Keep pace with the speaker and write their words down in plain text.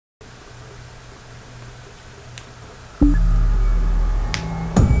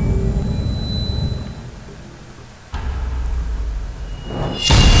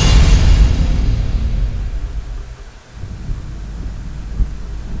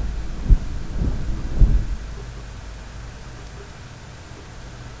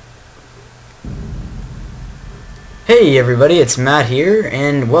Hey everybody, it's Matt here,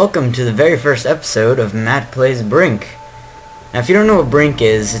 and welcome to the very first episode of Matt Plays Brink. Now if you don't know what Brink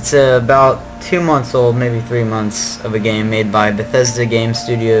is, it's about 2 months old, maybe 3 months of a game made by Bethesda Game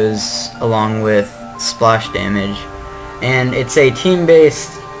Studios along with Splash Damage. And it's a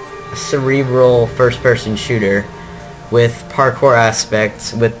team-based, cerebral first-person shooter with parkour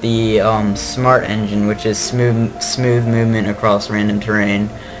aspects with the Smart engine, which is smooth movement across random terrain.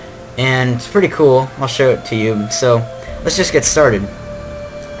 And it's pretty cool. I'll show it to you. So let's just get started.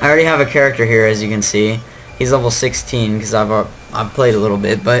 I already have a character here, as you can see. He's level 16 because I've played a little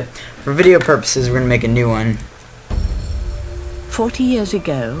bit, but for video purposes we're gonna make a new one. 40 years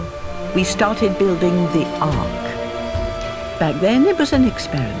ago, we started building the Ark. Back then it was an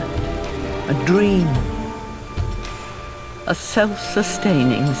experiment, a dream, a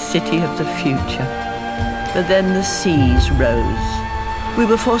self-sustaining city of the future. But then the seas rose. We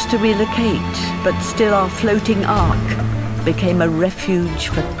were forced to relocate, but still our floating Ark became a refuge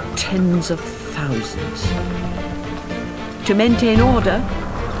for tens of thousands. To maintain order,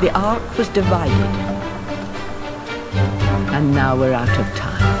 the Ark was divided. And now we're out of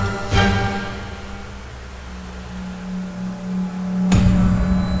time.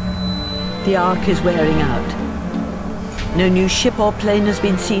 The Ark is wearing out. No new ship or plane has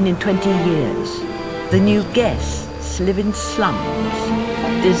been seen in 20 years. The new guests live in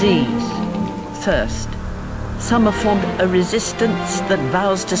slums, disease, thirst. Some have formed a resistance that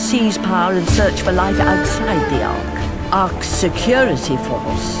vows to seize power and search for life outside the Ark. Ark's security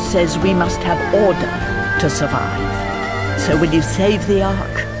force says we must have order to survive. So will you save the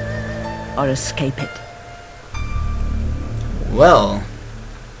Ark or escape it? Well,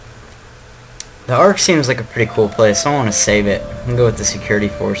 the Ark seems like a pretty cool place, so I want to save it. I'm gonna go with the security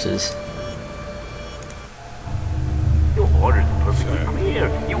forces. Orders are perfectly clear.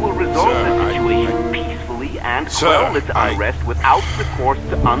 You will resolve the situation peacefully and quell its unrest without recourse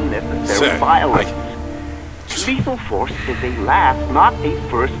to unnecessary violence. Lethal force is a last, not a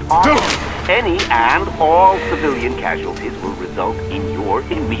first option. Any and all civilian casualties will result in your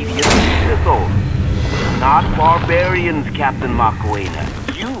immediate dismissal. Not barbarians, Captain Makwena.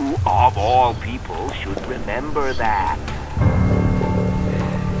 You, of all people, should remember that.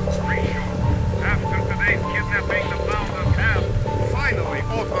 After today's kidnapping, the founders have finally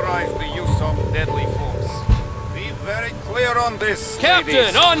authorized the use of deadly force. Be very clear on this, Captain,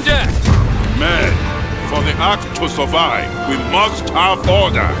 ladies. on deck! Men, for the Ark to survive, we must have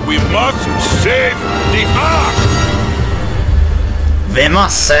order. We must save the Ark! We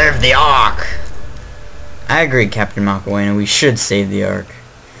must save the Ark! I agree, Captain Makawena, we should save the Ark.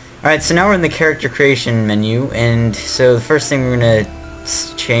 Alright, so now we're in the character creation menu, and so the first thing we're gonna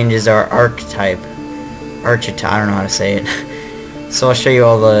change is our archetype. Archetype, I don't know how to say it. So I'll show you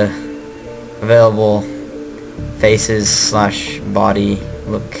all the available faces slash body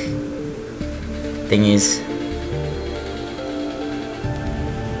look thingies.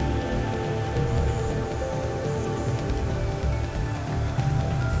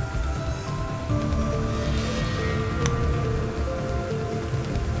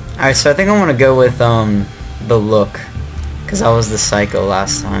 Alright, so I think I want to go with the look, because I was the psycho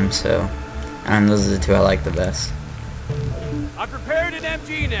last time, so and those are the two I like the best. I prepared an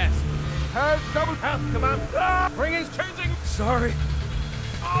MG nest. Has double tap command. Bring is changing. Sorry.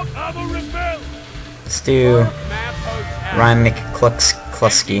 I will rebel. Let's do Ryan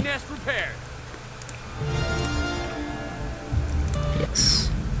McCluskey. Nest repaired. Yes.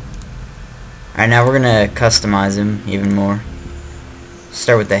 Alright, now we're gonna customize him even more.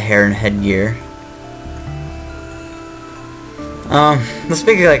 Start with the hair and headgear. Let's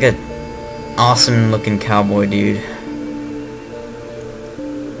make it like a awesome looking cowboy dude.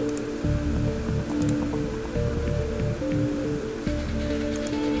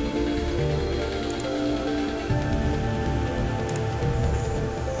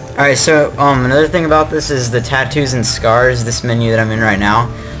 Alright, so another thing about this is the tattoos and scars, this menu that I'm in right now.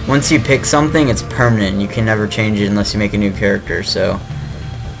 Once you pick something, it's permanent. You can never change it unless you make a new character, so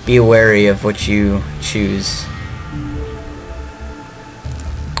be wary of what you choose.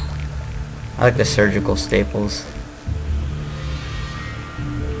 I like the surgical staples.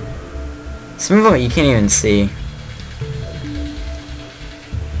 Some of them you can't even see.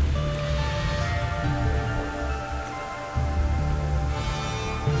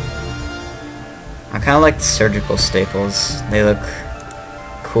 I kind of like the surgical staples. They look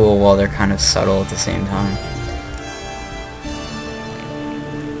cool while they're kind of subtle at the same time.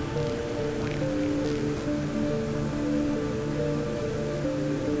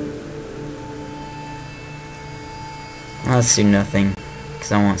 Let's do nothing,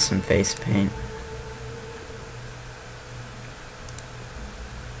 because I want some face paint.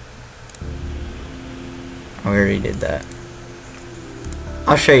 already did that.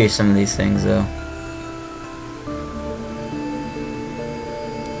 I'll show you some of these things though.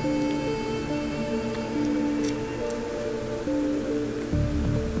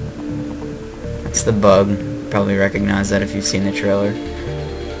 That's the bug. Probably recognize that if you've seen the trailer.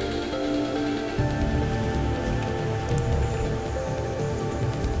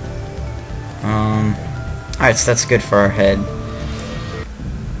 Alright, so that's good for our head.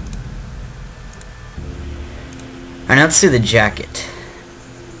 Alright, now let's do the jacket.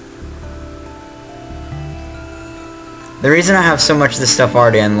 The reason I have so much of this stuff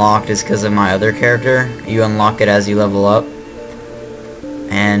already unlocked is because of my other character. You unlock it as you level up.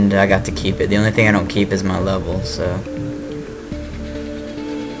 And I got to keep it. The only thing I don't keep is my level, so...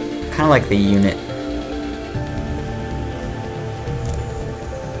 Kinda like the unit.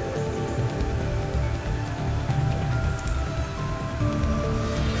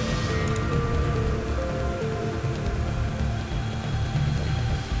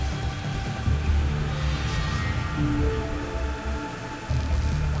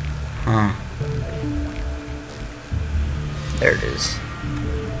 Huh. There it is.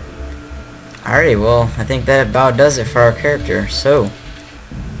 Alrighty, well, I think that about does it for our character, so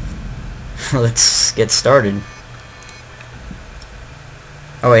let's get started.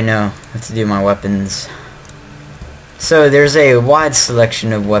 Oh wait, no, I have to do my weapons. So there's a wide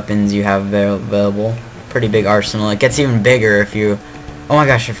selection of weapons you have available. Pretty big arsenal. It gets even bigger if you... Oh my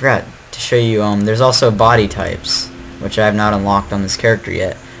gosh, I forgot to show you, there's also body types, which I have not unlocked on this character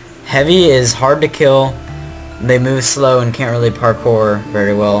yet. Heavy is hard to kill, they move slow and can't really parkour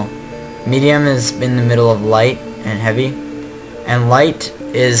very well. Medium is in the middle of light and heavy. And light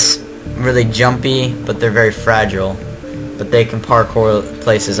is really jumpy, but they're very fragile. But they can parkour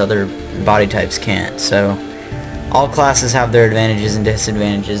places other body types can't. So all classes have their advantages and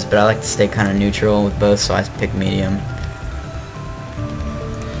disadvantages, but I like to stay kind of neutral with both, so I pick medium.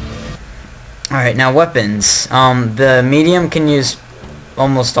 Alright, now weapons. The medium can use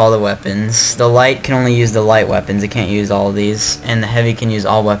almost all the weapons. The light can only use the light weapons. It can't use all of these. And the heavy can use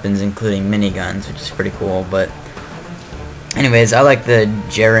all weapons, including miniguns, which is pretty cool. But anyways, I like the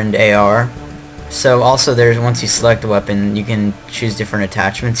Gerund AR. So also there's, once you select a weapon, you can choose different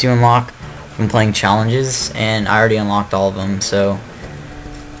attachments you unlock from playing challenges, and I already unlocked all of them, so...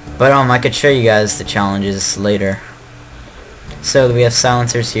 But I could show you guys the challenges later. So we have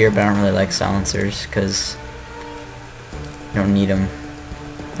silencers here, but I don't really like silencers, because you don't need them.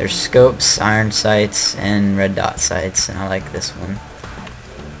 There's scopes, iron sights, and red dot sights, and I like this one.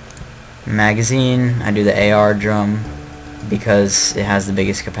 Magazine, I do the AR drum because it has the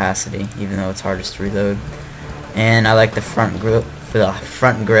biggest capacity, even though it's hardest to reload. And I like the front grip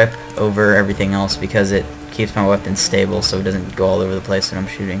over everything else because it keeps my weapon stable so it doesn't go all over the place when I'm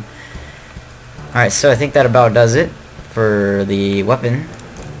shooting. Alright, so I think that about does it for the weapon.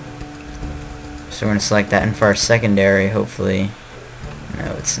 So we're going to select that, and for our secondary, hopefully...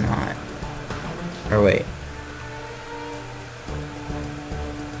 No, it's not. Or wait.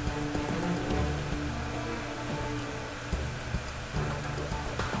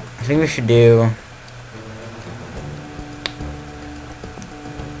 I think we should do...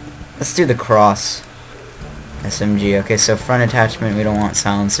 Let's do the cross SMG. Okay, so front attachment, we don't want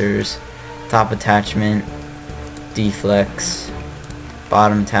silencers. Top attachment, deflex.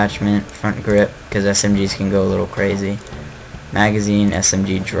 Bottom attachment, front grip, because SMGs can go a little crazy. Magazine,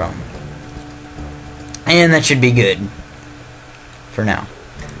 SMG, drum. And that should be good for now.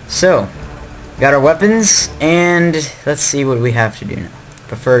 So, got our weapons, and let's see what we have to do now.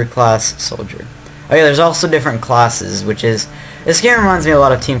 Preferred class, soldier. Oh yeah, there's also different classes, which is... This game reminds me a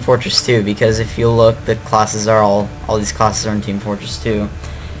lot of Team Fortress 2, because if you look, the classes are all these classes are in Team Fortress 2.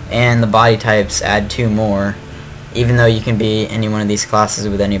 And the body types add 2 more, even though you can be any one of these classes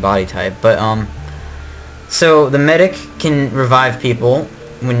with any body type. But, so the medic can revive people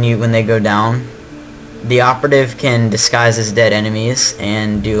when they go down. The operative can disguise as dead enemies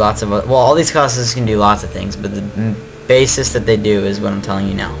and do lots of... Well, all these classes can do lots of things, but the basis that they do is what I'm telling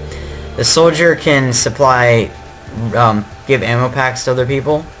you now. The soldier can supply... give ammo packs to other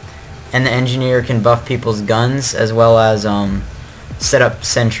people, and the engineer can buff people's guns as well as set up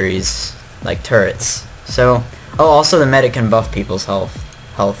sentries like turrets. So, oh, also the medic can buff people's health.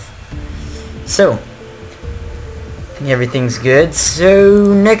 So, I think everything's good.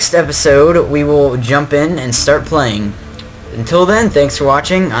 So next episode we will jump in and start playing. Until then, thanks for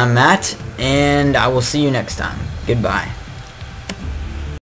watching. I'm Matt, and I will see you next time. Goodbye.